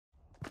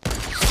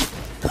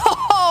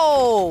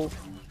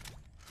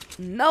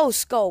No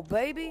scope,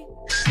 baby.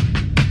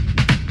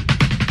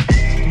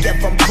 Give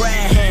them prayer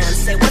hands,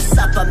 say what's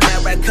up,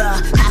 America.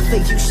 Half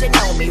of you should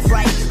know me,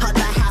 right? Other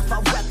half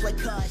a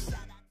replica.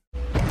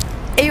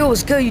 Hey, yo,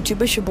 what's good,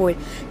 YouTube? It's your boy,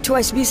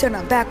 Twice B, and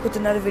I'm back with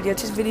another video.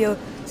 This video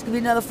is gonna be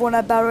another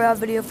Fortnite Battle Royale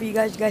video for you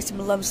guys. You guys seem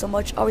to love it so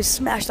much. Always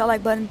smash that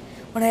like button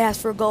when I ask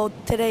for a goal.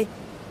 Today,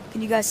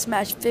 can you guys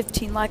smash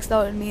 15 likes?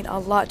 That would mean a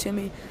lot to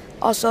me.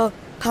 Also,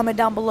 comment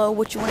down below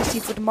what you want to see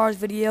for tomorrow's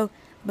video.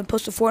 I've been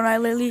posting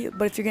Fortnite lately,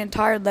 but if you're getting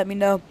tired, let me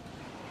know.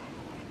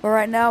 But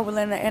right now, we're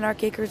landing at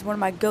Anarch Acres, one of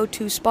my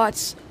go-to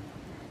spots.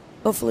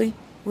 Hopefully,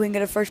 we can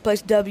get a first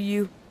place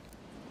W.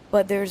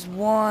 But there's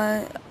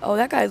one... Oh,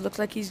 that guy looks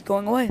like he's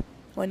going away.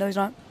 Wait, no, he's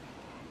not.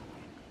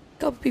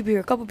 Couple people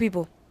here, couple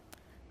people.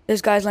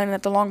 This guy's landing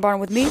at the long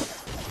barn with me.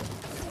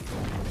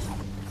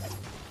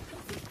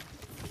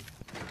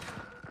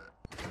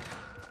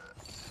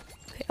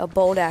 Okay, a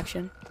bold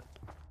action.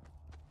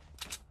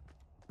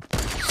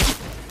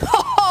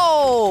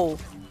 Oh!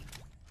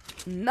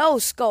 No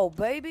scope,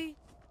 baby.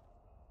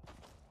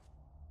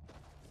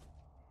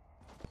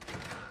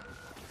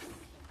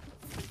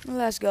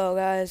 Let's go,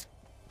 guys.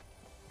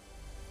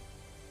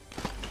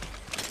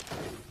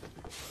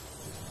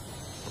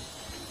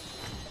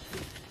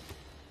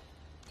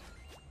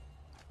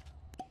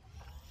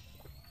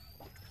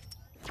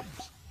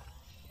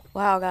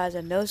 Wow, guys,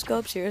 a no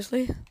scope,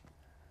 seriously?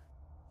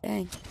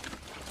 Dang.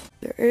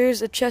 There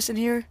is a chest in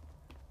here.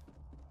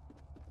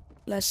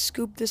 Let's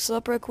scoop this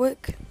up real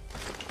quick.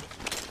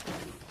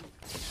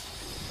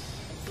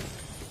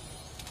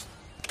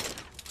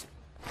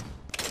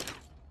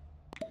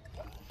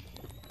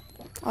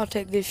 I'll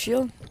take this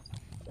shield.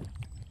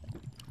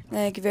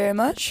 Thank you very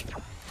much.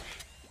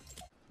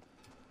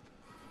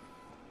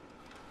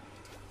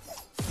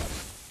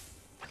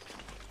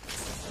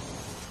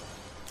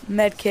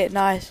 Med kit,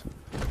 nice.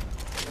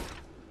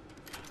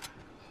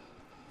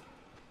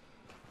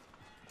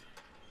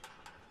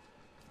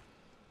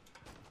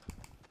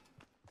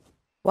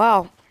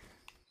 Wow.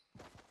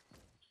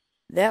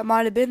 That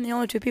might have been the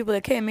only two people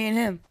that came, me and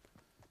him.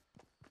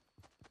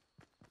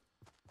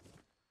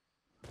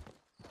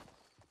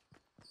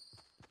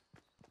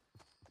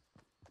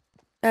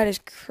 That is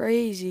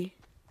crazy.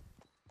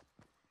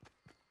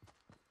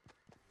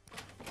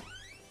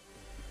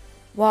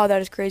 Wow,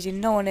 that is crazy.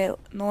 No one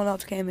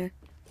else came here.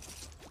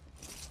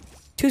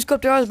 Two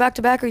scoped arrows back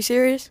to back. Are you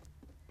serious?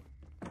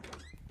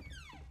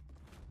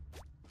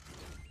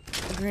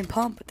 A green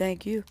pump.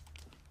 Thank you.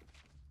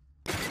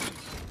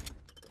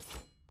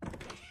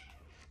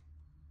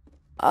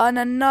 And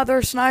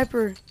another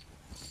sniper.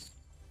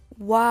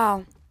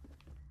 Wow.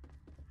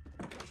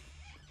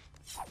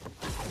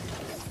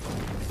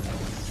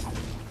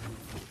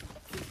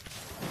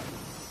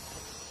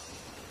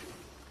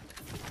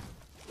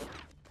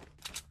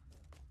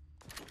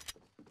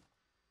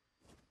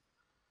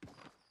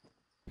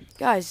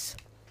 Guys,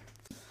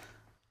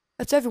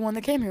 that's everyone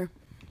that came here.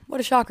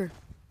 What a shocker.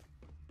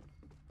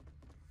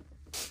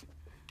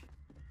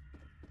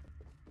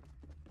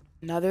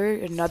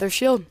 Another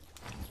shield.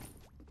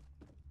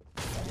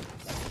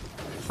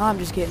 I'm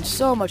just getting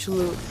so much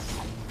loot.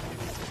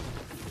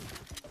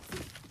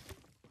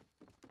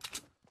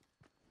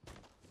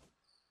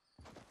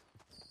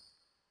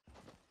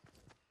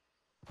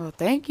 Well,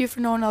 thank you for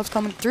no one else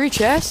coming. 3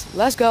 chests.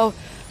 Let's go.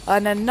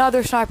 And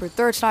another sniper.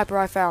 Third sniper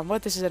I found. What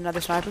if this is another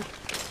sniper?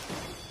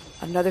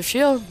 Another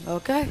shield.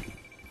 Okay.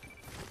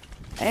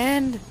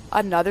 And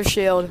another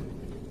shield.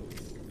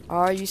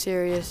 Are you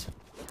serious?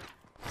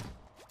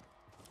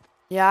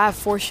 Yeah, I have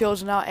 4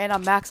 shields now, and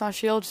I'm max on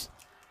shields.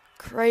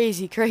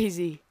 Crazy,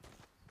 crazy.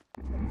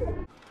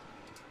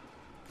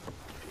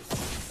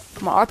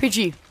 Come on,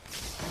 RPG.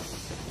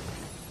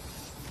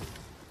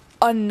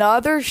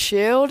 Another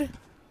shield?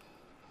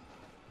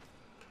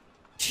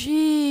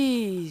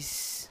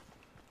 Jeez.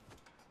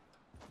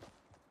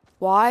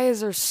 Why is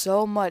there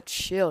so much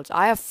shields?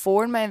 I have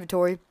 4 in my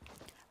inventory.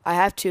 I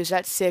have 2, so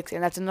that's 6,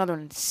 and that's another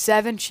one.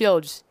 7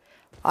 shields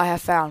I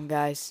have found,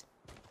 guys.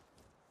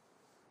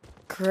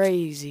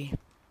 Crazy.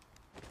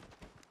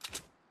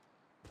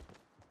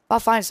 If I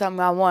find something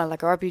I want,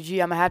 like an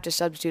RPG, I'm gonna have to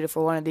substitute it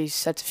for one of these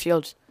sets of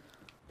shields.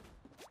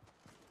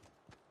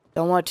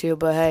 Don't want to,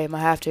 but hey, I'm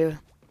gonna have to.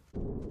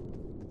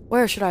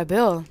 Where should I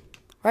build?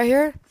 Right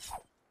here?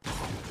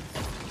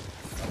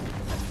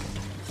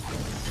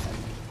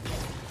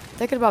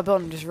 Thinking about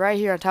building just right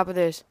here on top of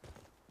this.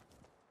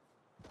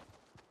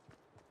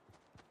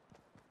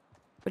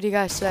 What do you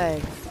guys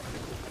say?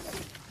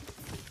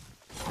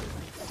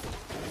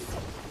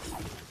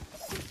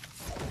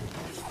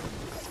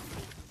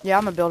 Yeah,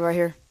 I'm gonna build right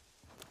here.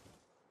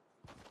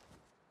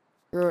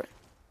 Screw it.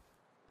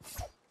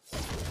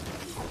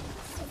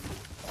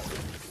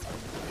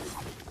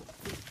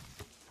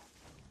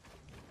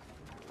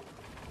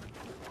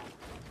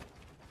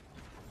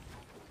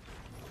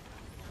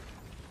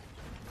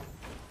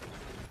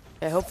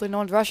 Okay, hopefully no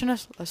one's rushing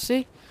us. Let's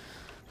see.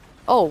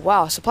 Oh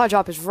wow, supply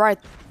drop is right.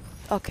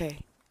 Okay.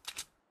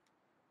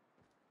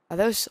 Are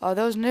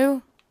those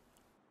new?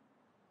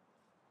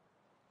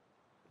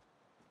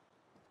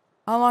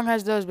 How long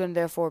has those been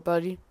there for,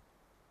 buddy?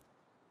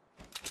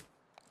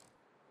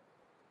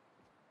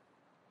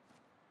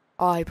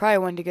 Oh, he probably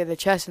went to get the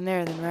chest in there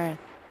and then ran.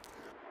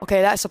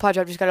 Okay, that supply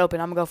drop just got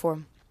open. I'm gonna go for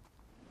him.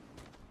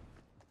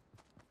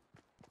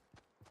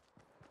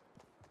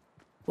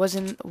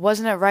 Wasn't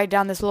it right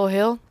down this little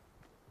hill?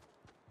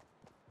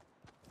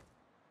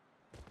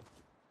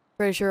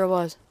 Pretty sure it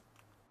was.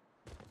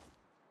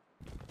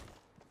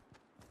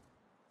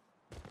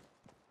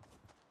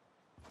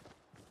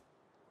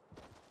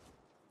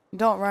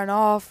 Don't run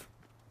off.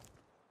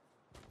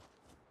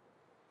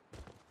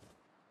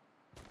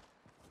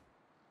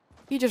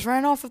 He just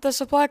ran off with the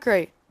supply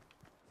crate.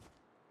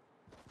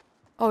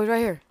 Oh, he's right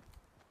here.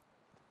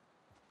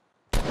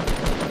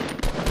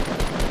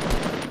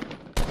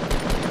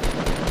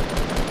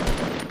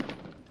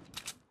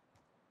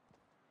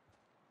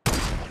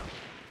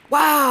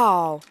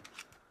 Wow.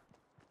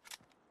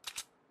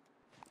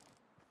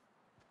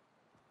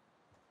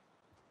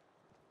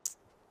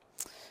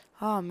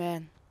 Oh,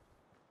 man.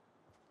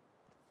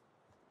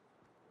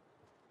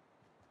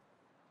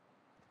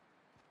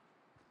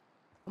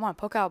 Come on,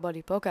 poke out,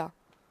 buddy. Poke out.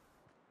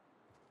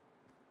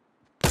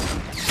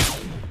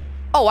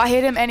 Oh, I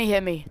hit him and he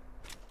hit me.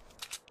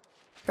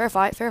 Fair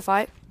fight, fair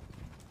fight.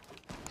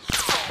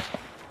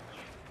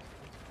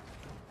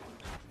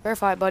 Fair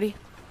fight, buddy.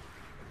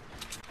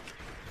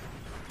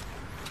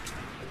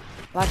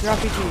 Like your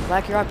RPG,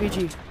 like your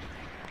RPG.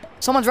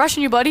 Someone's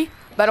rushing you, buddy.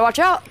 Better watch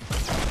out.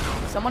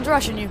 Someone's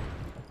rushing you.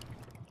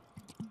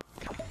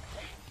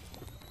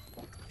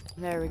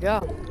 There we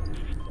go.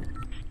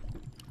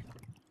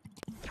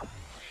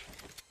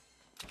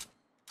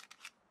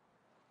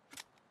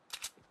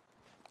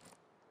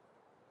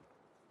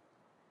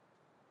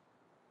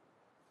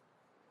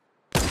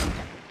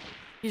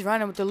 He's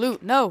running with the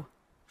loot. No.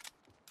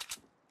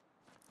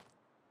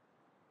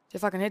 See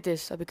if I can hit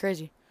this. That'd be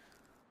crazy.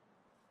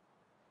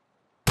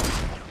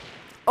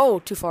 Oh,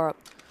 too far up.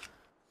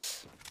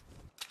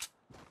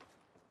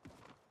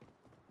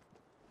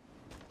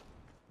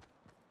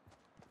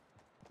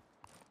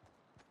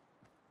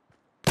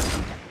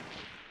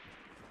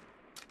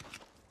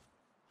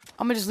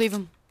 I'm gonna just leave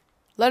him.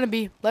 Let him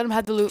be. Let him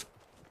have the loot.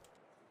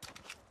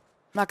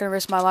 I'm not gonna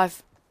risk my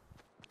life.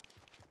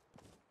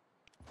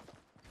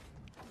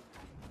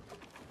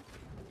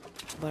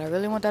 But I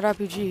really want that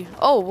RPG.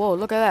 Oh, whoa,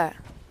 look at that.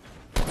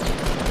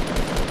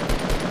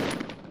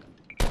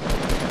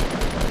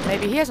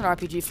 Maybe he has an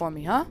RPG for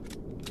me, huh?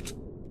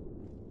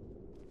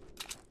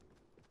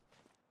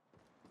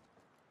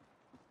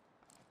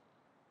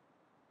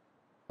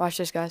 Watch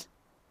this, guys.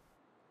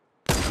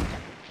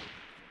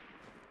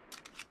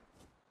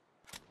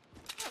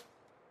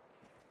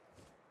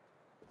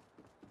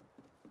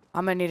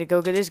 I'm gonna need to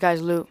go get this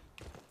guy's loot.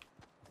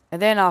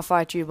 And then I'll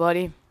fight you,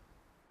 buddy.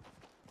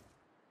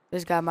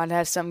 This guy might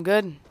have something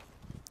good.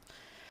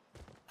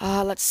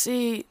 Let's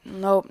see.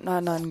 Nope,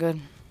 not nothing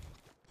good.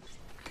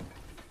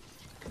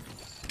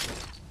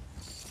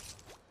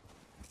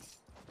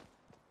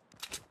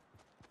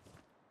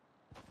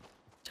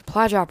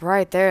 Supply drop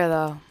right there,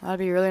 though. That'd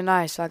be really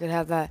nice so I could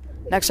have that.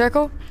 Next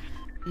circle?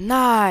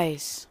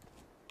 Nice.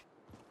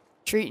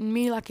 Treating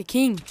me like a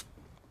king.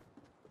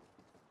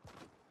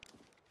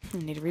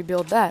 Need to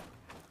rebuild that.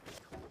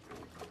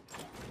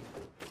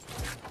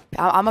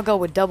 I'm gonna go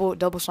with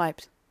double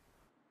snipes.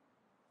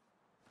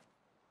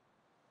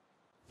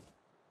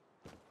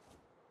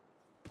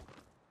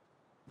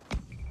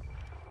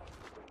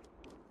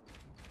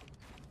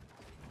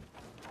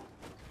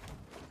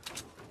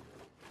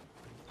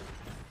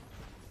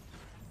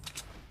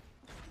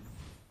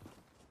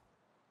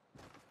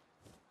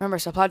 Remember,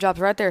 supply drops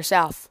right there,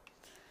 south.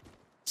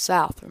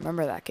 South.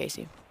 Remember that,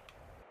 Casey.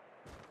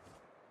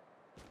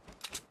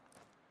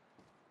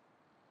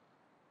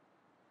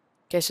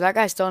 Okay, so that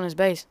guy's still in his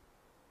base.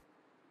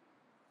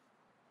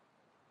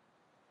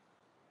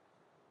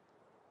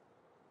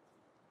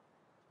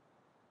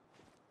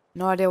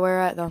 No idea where we're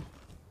at, though.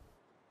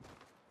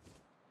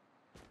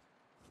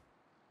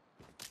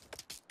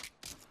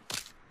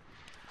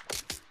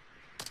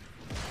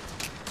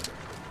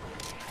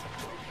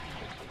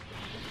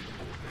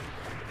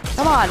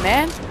 Come on,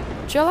 man.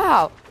 Chill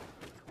out.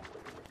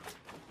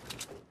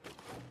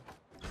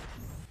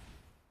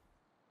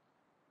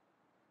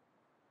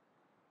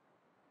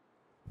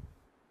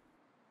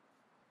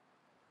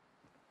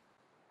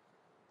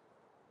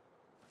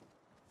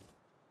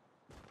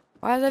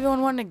 Why is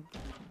everyone wanting to...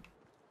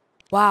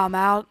 Wow, I'm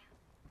out.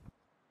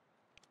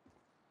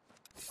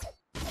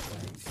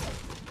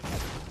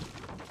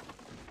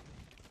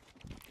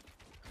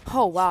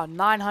 Oh, wow.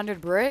 900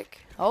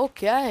 brick?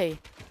 Okay.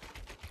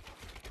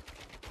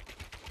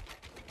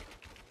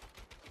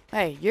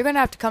 Hey, you're gonna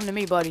have to come to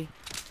me, buddy.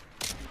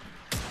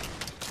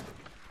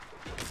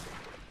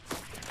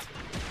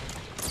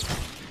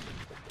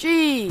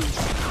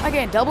 Jeez. Am I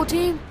getting double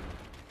team?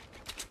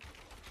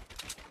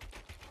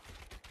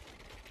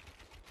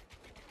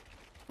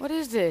 What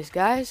is this,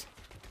 guys?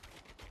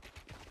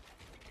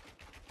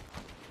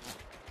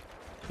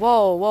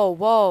 Whoa, whoa,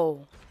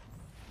 whoa.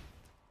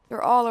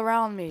 They're all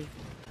around me.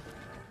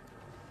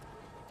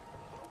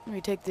 Let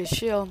me take this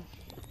shield.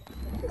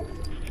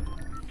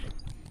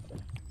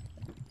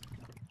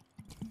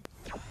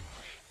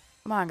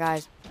 Come on,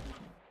 guys.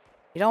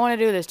 You don't want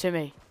to do this to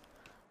me.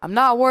 I'm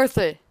not worth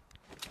it.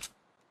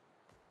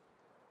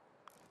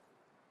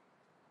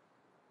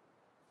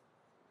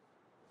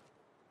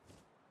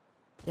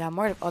 Yeah, I'm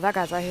worried. Oh, that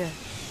guy's right here.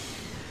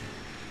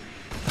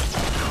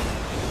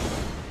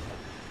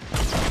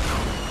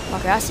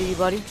 Okay, I see you,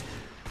 buddy.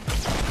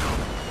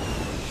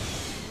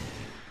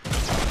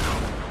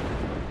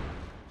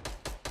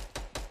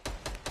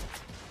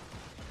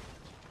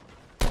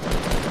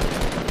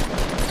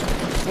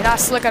 You're not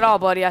slick at all,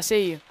 buddy. I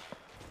see you.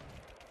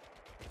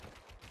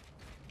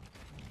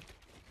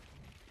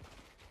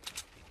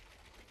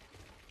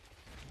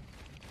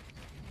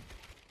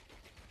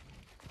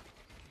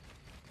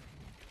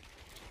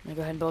 Let me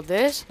go ahead and build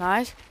this.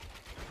 Nice.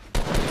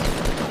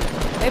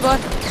 Hey, bud.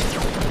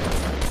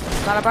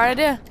 Not a bad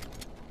idea.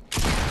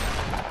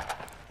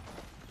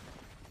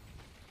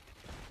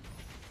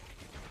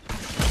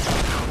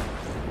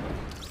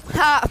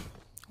 Ha!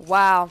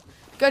 Wow.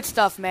 Good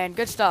stuff, man.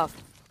 Good stuff.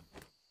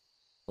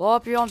 Blow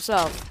up your own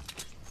self.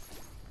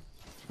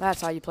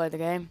 That's how you play the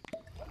game.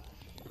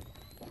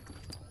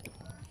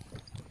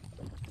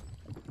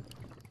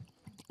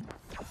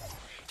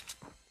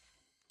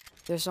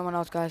 There's someone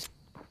else, guys.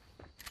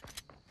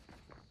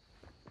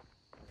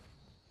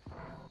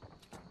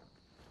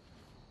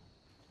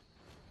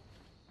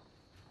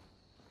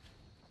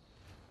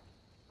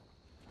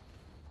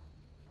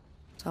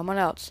 Someone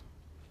else.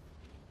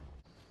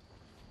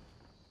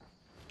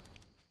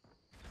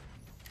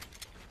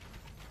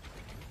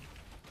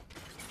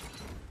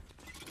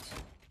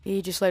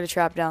 He just laid a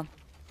trap down.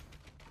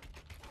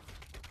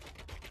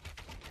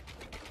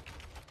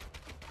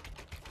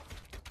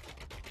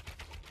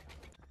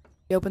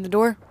 You open the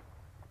door?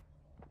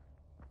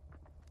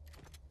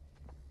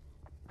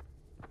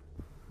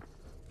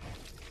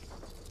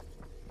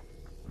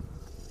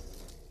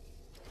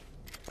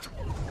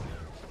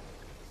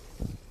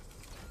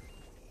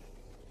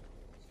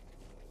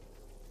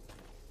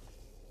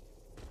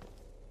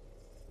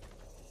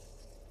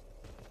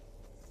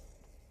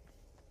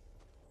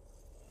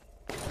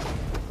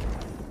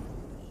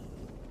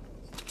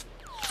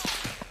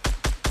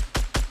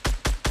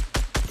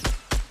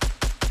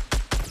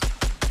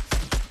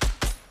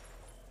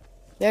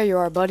 There you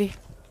are, buddy.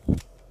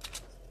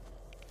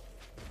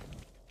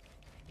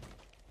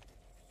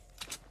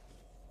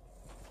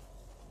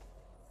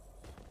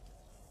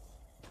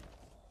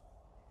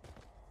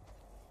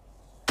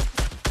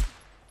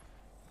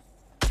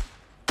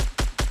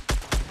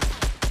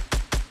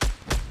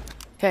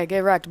 Okay, get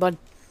wrecked, bud.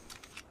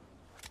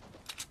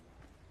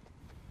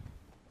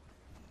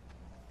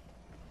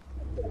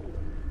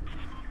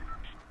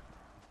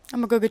 I'm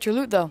gonna go get your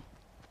loot, though.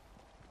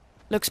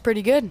 Looks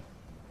pretty good.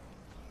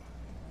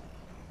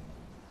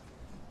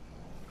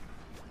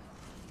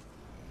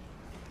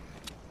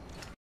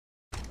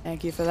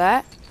 Thank you for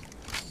that.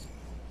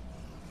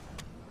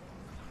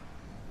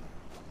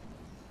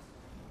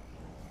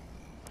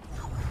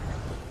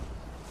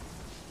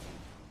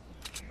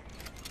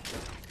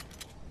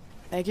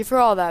 Thank you for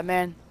all that,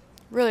 man.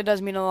 Really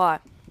does mean a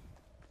lot.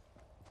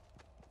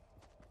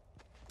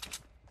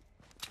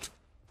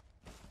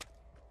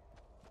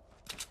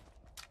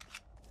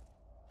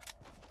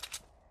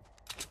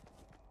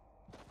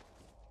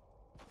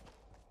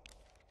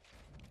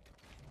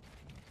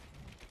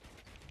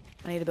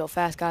 I need to build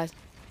fast, guys.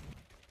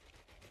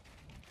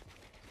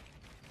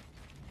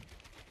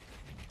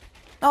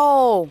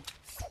 Oh!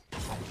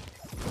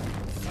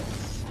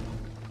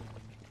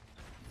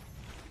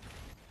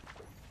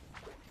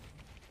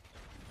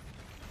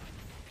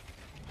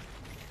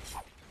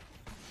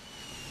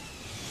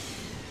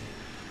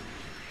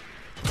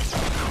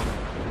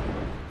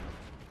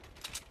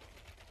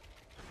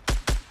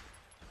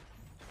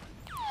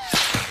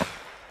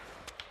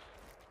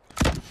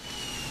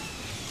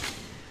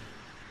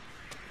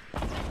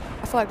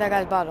 I feel like that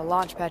guy's about to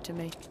launch pad to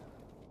me.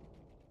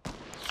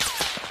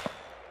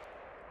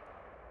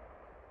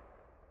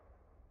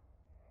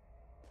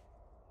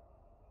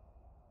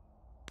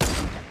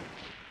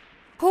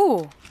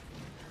 Who?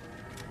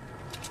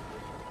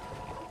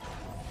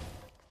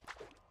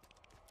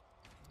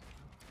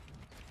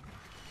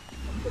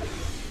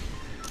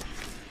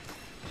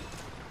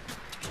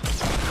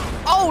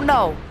 Oh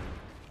no!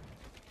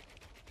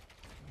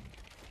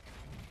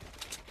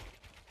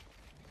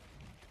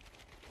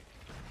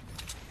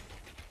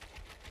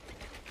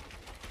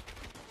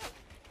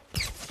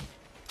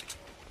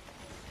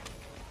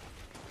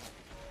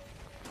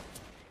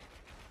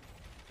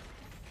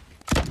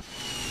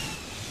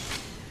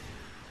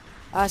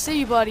 I see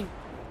you, buddy.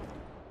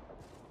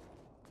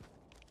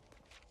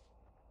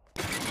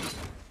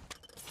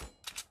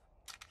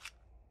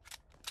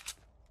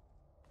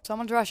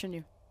 Someone's rushing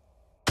you.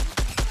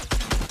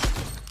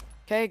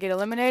 Okay, get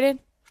eliminated.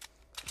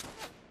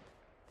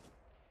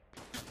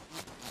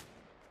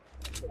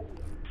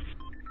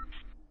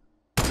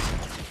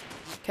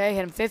 Okay,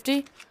 hit him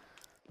 50.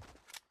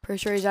 Pretty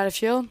sure he's out of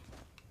shield.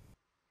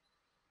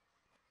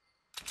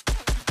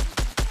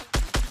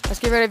 Let's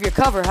get rid of your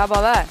cover. How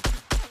about that?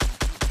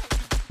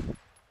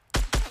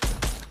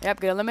 Yep,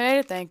 get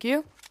eliminated. Thank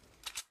you.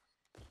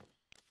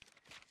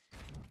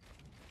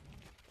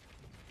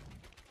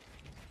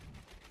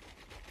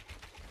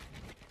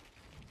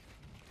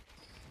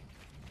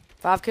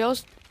 Five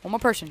kills. One more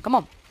person. Come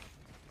on.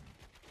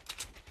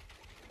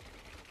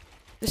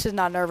 This is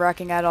not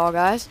nerve-wracking at all,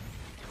 guys.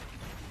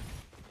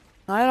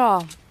 Not at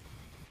all.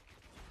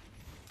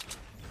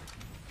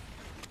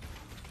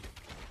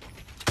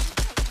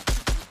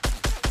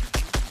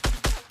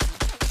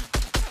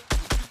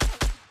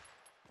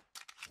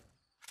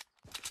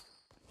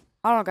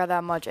 I don't got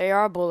that much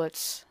AR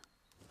bullets.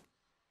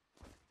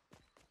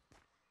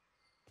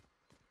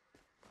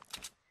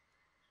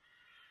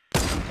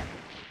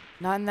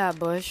 Not in that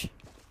bush.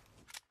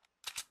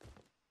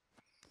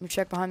 Let me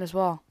check behind this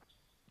wall.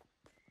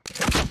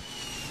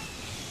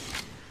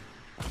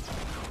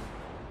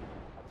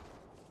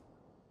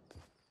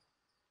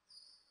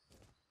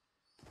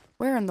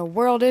 Where in the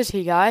world is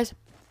he, guys?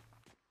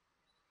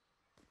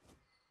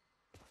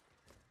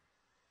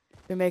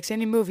 If he makes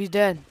any move, he's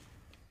dead.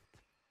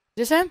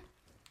 Is this him?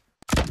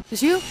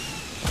 Is you?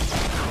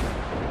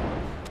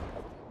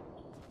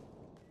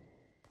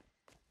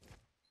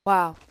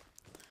 Wow.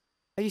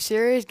 Are you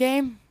serious,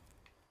 game?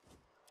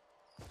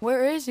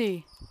 Where is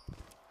he?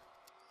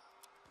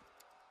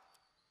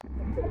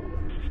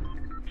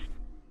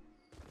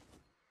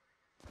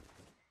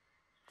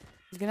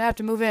 He's gonna have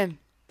to move in.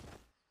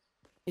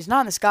 He's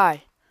not in the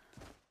sky.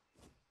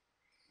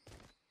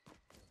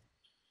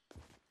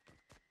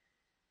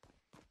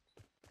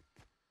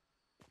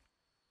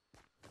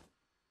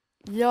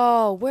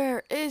 Yo,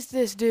 where is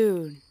this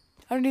dude?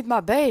 Underneath my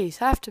base,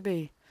 have to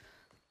be.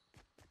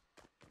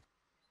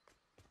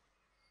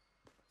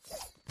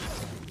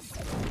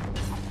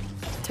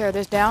 Tear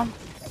this down.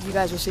 You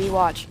guys will see.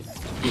 Watch.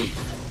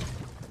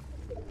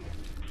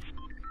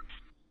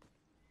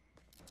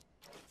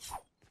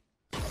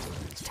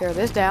 Let's tear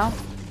this down.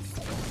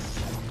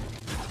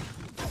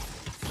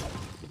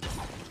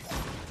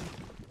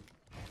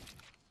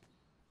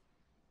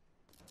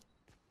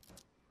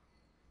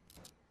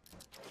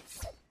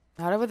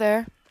 Not over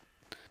there.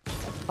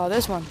 Oh,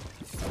 this one.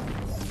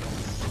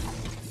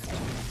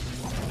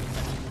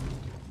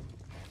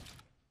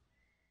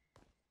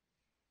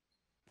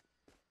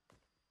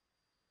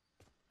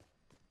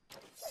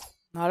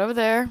 Not over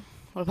there.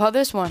 What about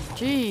this one?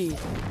 Gee.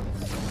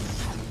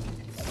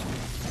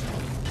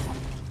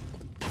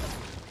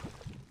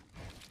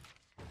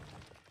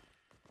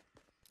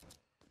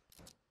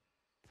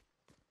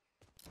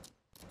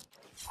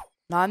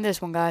 Not in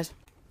this one, guys.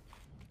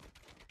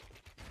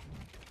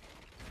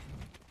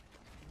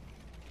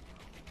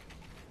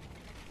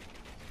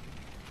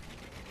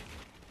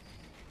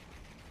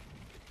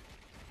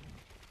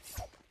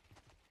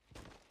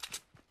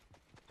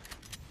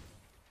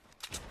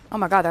 Oh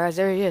my god, guys,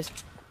 there he is.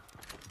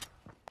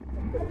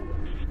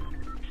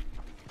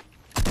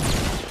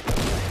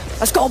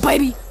 Let's go,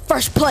 baby!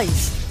 First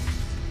place!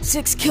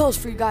 6 kills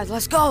for you guys,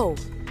 let's go!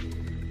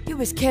 He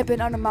was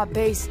camping under my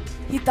base.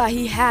 He thought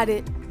he had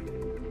it.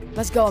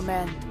 Let's go,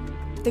 man.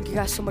 Thank you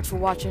guys so much for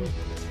watching.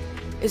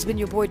 It's been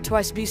your boy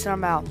Twice Beast, and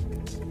I'm out.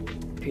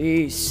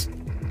 Peace.